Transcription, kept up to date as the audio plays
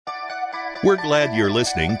We're glad you're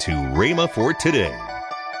listening to Rhema for Today.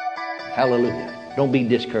 Hallelujah. Don't be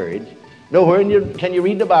discouraged. Nowhere can you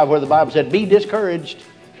read the Bible where the Bible said, be discouraged.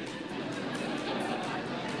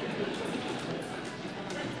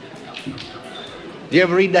 Do you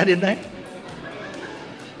ever read that in there?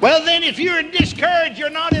 Well, then, if you're discouraged, you're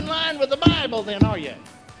not in line with the Bible, then, are you?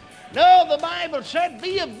 No, the Bible said,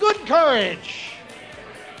 be of good courage.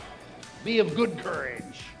 Be of good courage.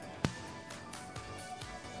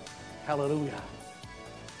 Hallelujah.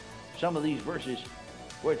 Some of these verses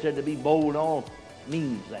where it said to be bold and all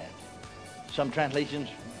means that. Some translations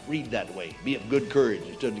read that way. Be of good courage.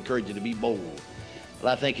 It doesn't encourage you to be bold.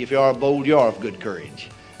 Well, I think if you are bold, you are of good courage.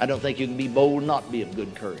 I don't think you can be bold and not be of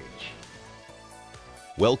good courage.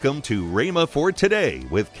 Welcome to Rhema for Today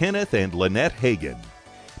with Kenneth and Lynette Hagin.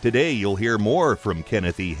 Today you'll hear more from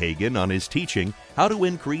Kenneth E. Hagin on his teaching, How to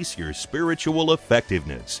Increase Your Spiritual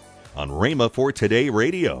Effectiveness, on Rhema for Today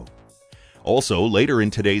Radio. Also, later in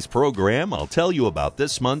today's program, I'll tell you about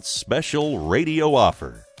this month's special radio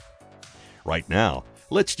offer. Right now,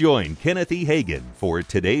 let's join Kenneth E. Hagin for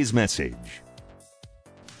today's message.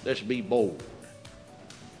 Let's be bold.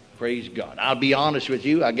 Praise God. I'll be honest with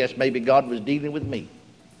you. I guess maybe God was dealing with me.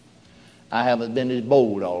 I haven't been as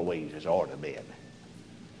bold always as I ought to have been.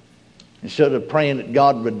 Instead of praying that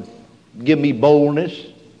God would give me boldness,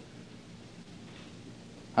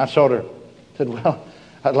 I sort of said, well,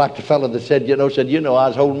 I'd like the fellow that said, I was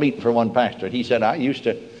holding meeting for one pastor. He said, I used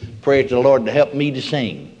to pray to the Lord to help me to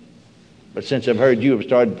sing. But since I've heard you, I've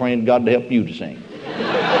started praying God to help you to sing.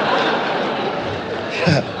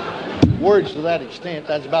 Words to that extent,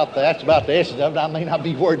 that's about the essence of it. I may not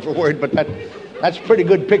be word for word, but that's a pretty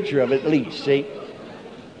good picture of it at least, see?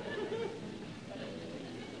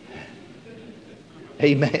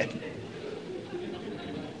 Amen.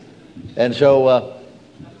 And so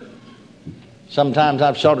sometimes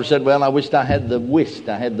I've sort of said, well, I wished I had the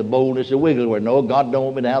boldness of Wigglesworth. No, God don't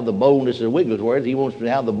want me to have the boldness of Wigglesworth. He wants me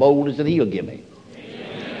to have the boldness that He'll give me.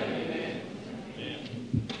 Amen.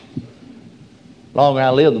 The longer I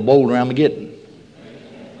live, the bolder I'm getting.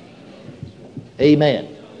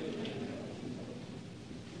 Amen.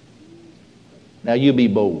 Now you be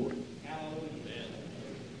bold.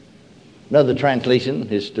 Another translation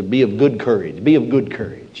is to be of good courage. Be of good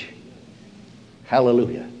courage.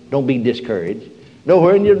 Hallelujah. Don't be discouraged.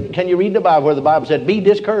 Nowhere can you read the Bible where the Bible said, be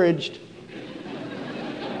discouraged.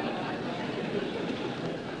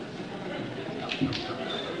 Do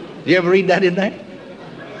you ever read that in there?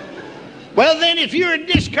 Well, then, if you're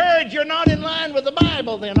discouraged, you're not in line with the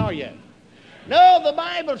Bible, then, are you? No, the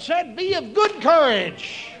Bible said, be of good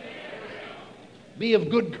courage. Be of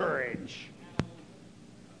good courage.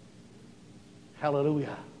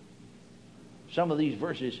 Hallelujah. Some of these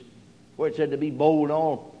verses where it said to be bold and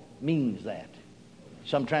all means that.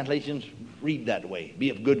 Some translations read that way. Be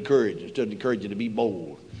of good courage. It doesn't encourage you to be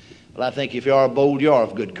bold. Well, I think if you are bold, you are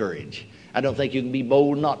of good courage. I don't think you can be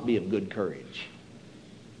bold and not be of good courage.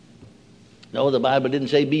 No, the Bible didn't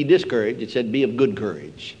say be discouraged. It said be of good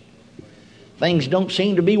courage. Things don't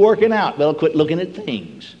seem to be working out. Well, quit looking at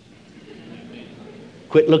things.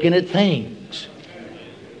 Quit looking at things.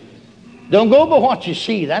 Don't go by what you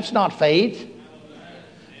see. That's not faith.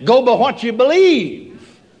 Go by what you believe.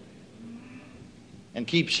 And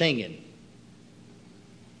keep singing.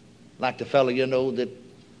 Like the fellow, that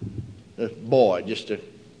the boy, just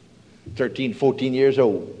 13, 14 years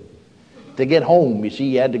old. To get home, you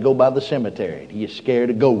see, he had to go by the cemetery. He was scared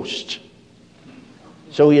of ghosts.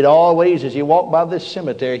 So he'd always, as he walked by this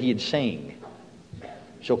cemetery, he'd sing.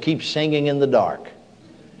 So keep singing in the dark.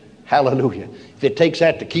 Hallelujah. If it takes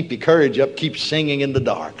that to keep your courage up, keep singing in the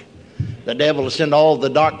dark. The devil will send all the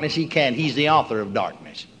darkness he can. He's the author of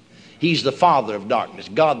darkness. He's the father of darkness.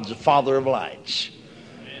 God's the father of lights.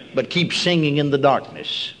 But keep singing in the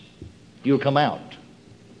darkness. You'll come out.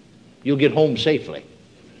 You'll get home safely.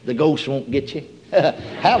 The ghost won't get you.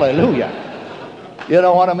 Hallelujah. You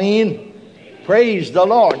know what I mean? Praise the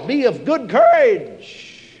Lord. Be of good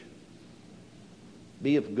courage.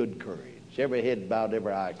 Be of good courage. Every head bowed,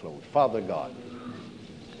 every eye closed. Father God,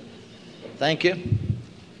 thank you.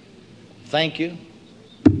 Thank you.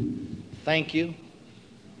 Thank you.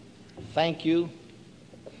 Thank you.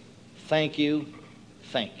 Thank you.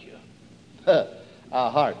 Thank you. Our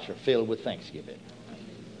hearts are filled with thanksgiving.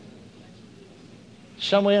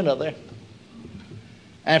 Some way or another,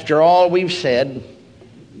 after all we've said,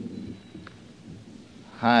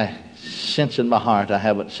 I sense in my heart I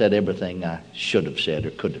haven't said everything I should have said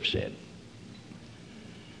or could have said.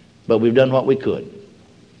 But we've done what we could.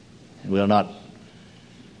 And we'll not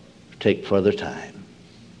take further time.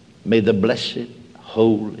 May the blessed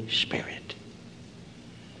Holy Spirit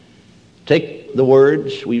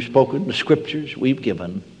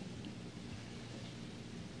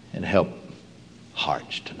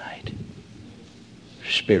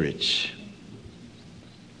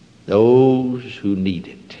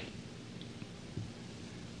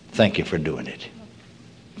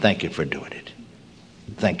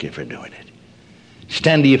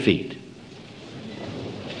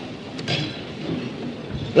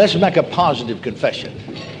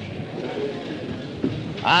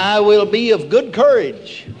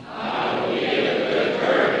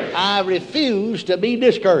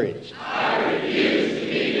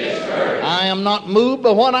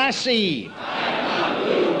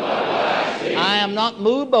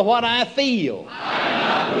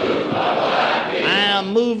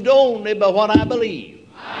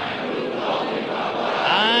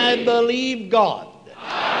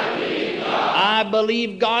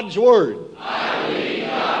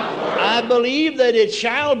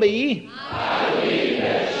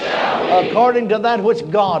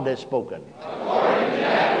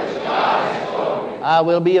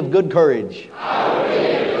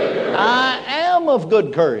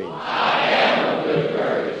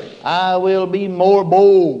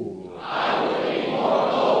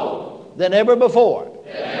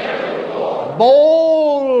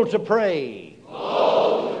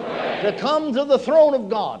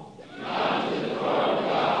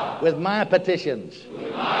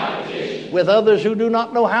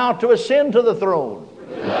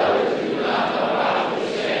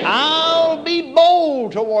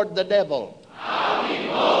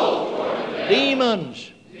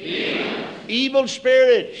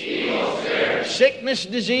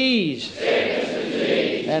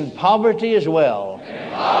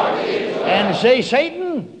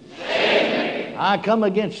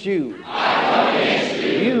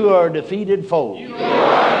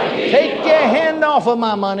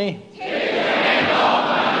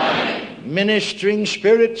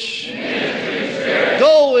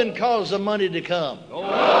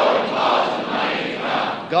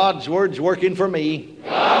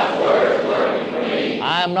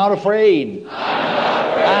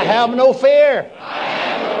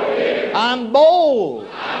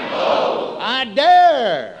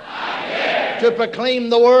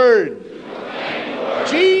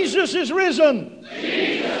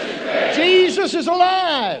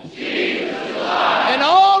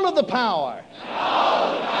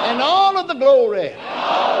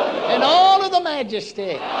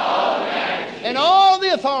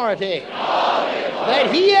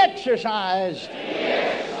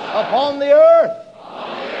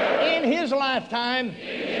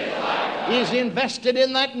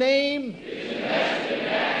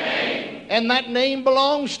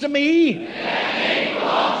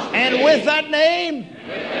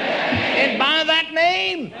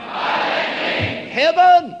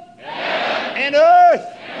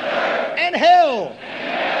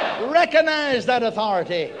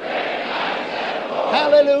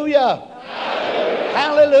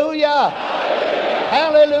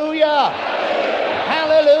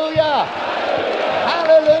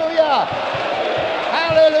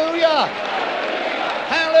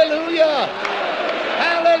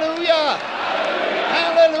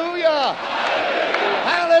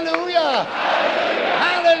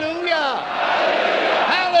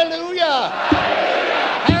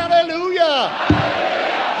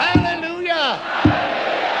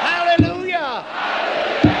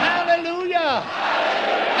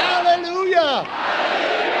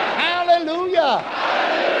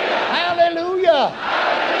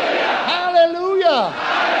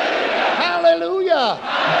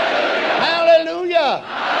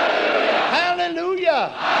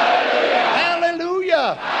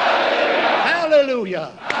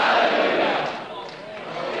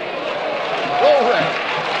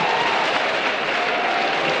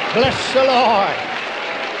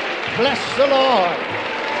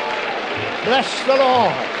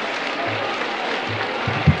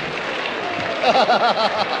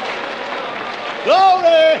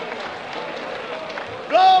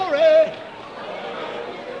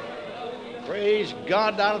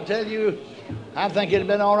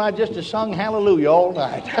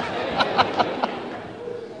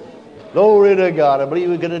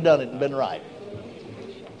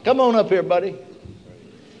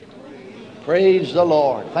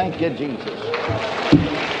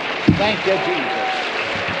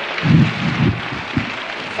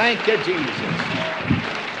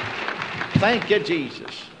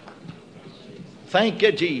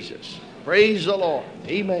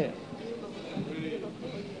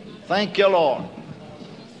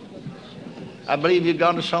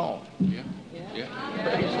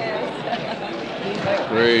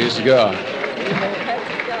Praise God.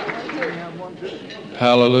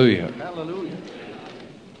 Hallelujah.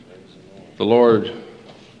 The Lord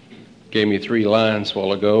gave me 3 lines a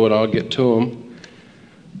while ago, and I'll get to them.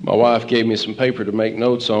 My wife gave me some paper to make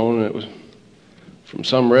notes on, and it was from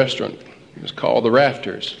some restaurant. It was called The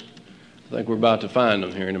Rafters. I think we're about to find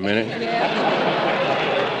them here in a minute.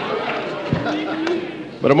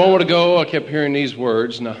 But a moment ago, I kept hearing these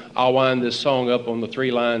words, and I'll wind this song up on the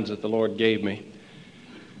 3 lines that the Lord gave me.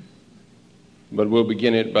 But we'll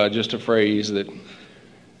begin it by just a phrase that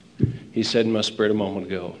He said in my spirit a moment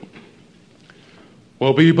ago.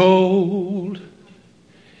 Well, be bold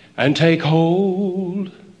and take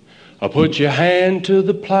hold. Put your hand to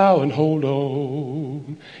the plow and hold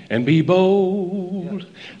on. And be bold,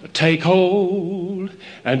 take hold,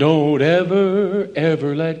 and don't ever,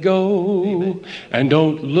 ever let go. Amen. And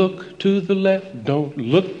don't look to the left, don't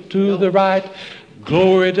look to the right.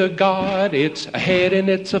 Glory to God, it's ahead and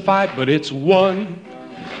it's a fight, but it's won.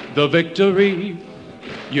 The victory,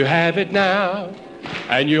 you have it now,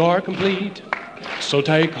 and you are complete. So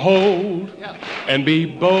take hold and be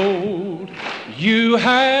bold. You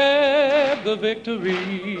have the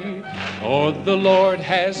victory, for the Lord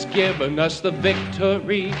has given us the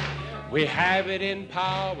victory. We have it in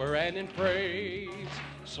power and in praise.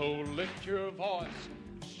 So lift your voice,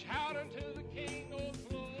 shout unto the King of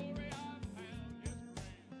glory.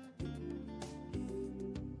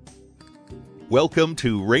 Welcome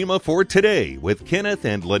to Rhema for Today with Kenneth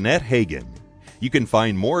and Lynette Hagin. You can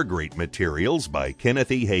find more great materials by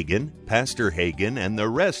Kenneth E. Hagin, Pastor Hagin, and the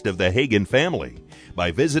rest of the Hagin family by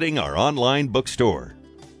visiting our online bookstore.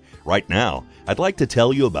 Right now, I'd like to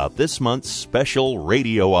tell you about this month's special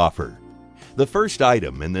radio offer. The first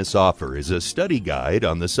item in this offer is a study guide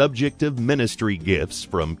on the subject of ministry gifts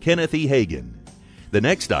from Kenneth E. Hagin. The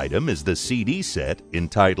next item is the CD set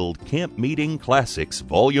entitled Camp Meeting Classics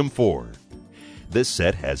Volume 4. This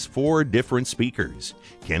set has 4 different speakers: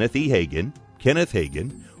 Kenneth E. Hagin, Kenneth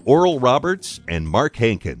Hagin, Oral Roberts, and Mark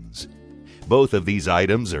Hankins. Both of these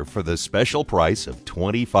items are for the special price of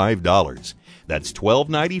 $25. That's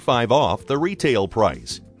 $12.95 off the retail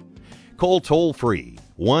price. Call toll-free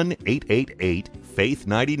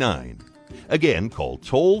 1-888-FAITH-99. Again, call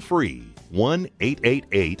toll-free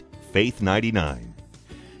 1-888-FAITH-99.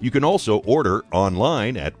 You can also order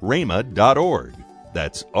online at rhema.org.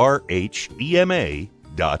 That's RHEMA.org.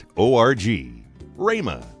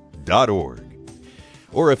 rhema.org.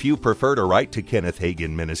 Or if you prefer to write to Kenneth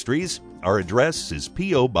Hagin Ministries, our address is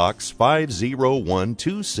P.O. Box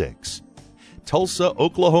 50126, Tulsa,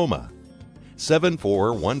 Oklahoma,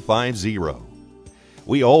 74150.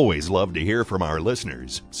 We always love to hear from our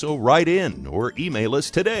listeners, so write in or email us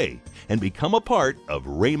today and become a part of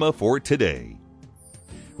Rhema for Today.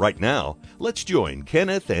 Right now, let's join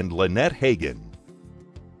Kenneth and Lynette Hagin.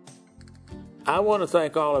 I want to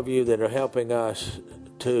thank all of you that are helping us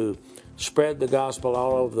to spread the gospel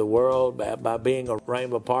all over the world by being a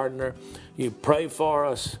Rhema partner. You pray for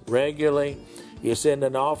us regularly. You send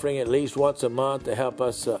an offering at least once a month to help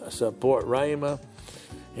us support Rhema.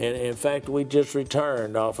 And in fact, we just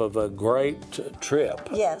returned off of a great trip.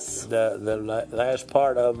 Yes. The last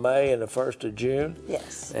part of May and the 1st of June.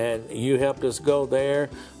 Yes. And you helped us go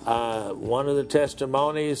there. One of the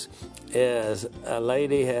testimonies is a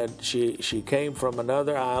lady she came from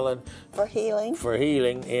another island for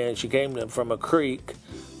healing, and she came from a creek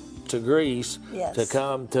to Greece. Yes. To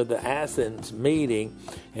come to the Athens meeting,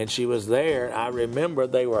 and she was there. I remember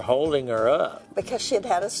they were holding her up because she had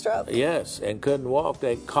had a stroke. Yes, and couldn't walk.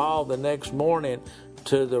 They called the next morning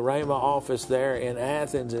to the Rhema office there in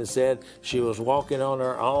Athens and said she was walking on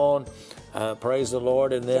her own. Praise the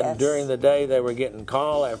Lord. And then during the day they were getting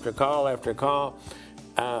call after call after call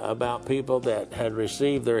about people that had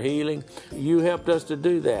received their healing. You helped us to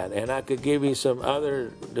do that, and I could give you some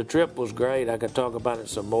other. The trip was great. I could talk about it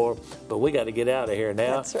some more, but we got to get out of here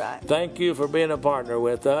now. That's right. Thank you for being a partner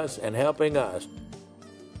with us and helping us.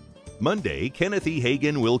 Monday, Kenneth E.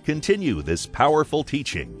 Hagin will continue this powerful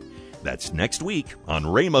teaching. That's next week on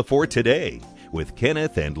Rhema for Today with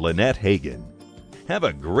Kenneth and Lynette Hagin. Have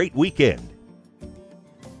a great weekend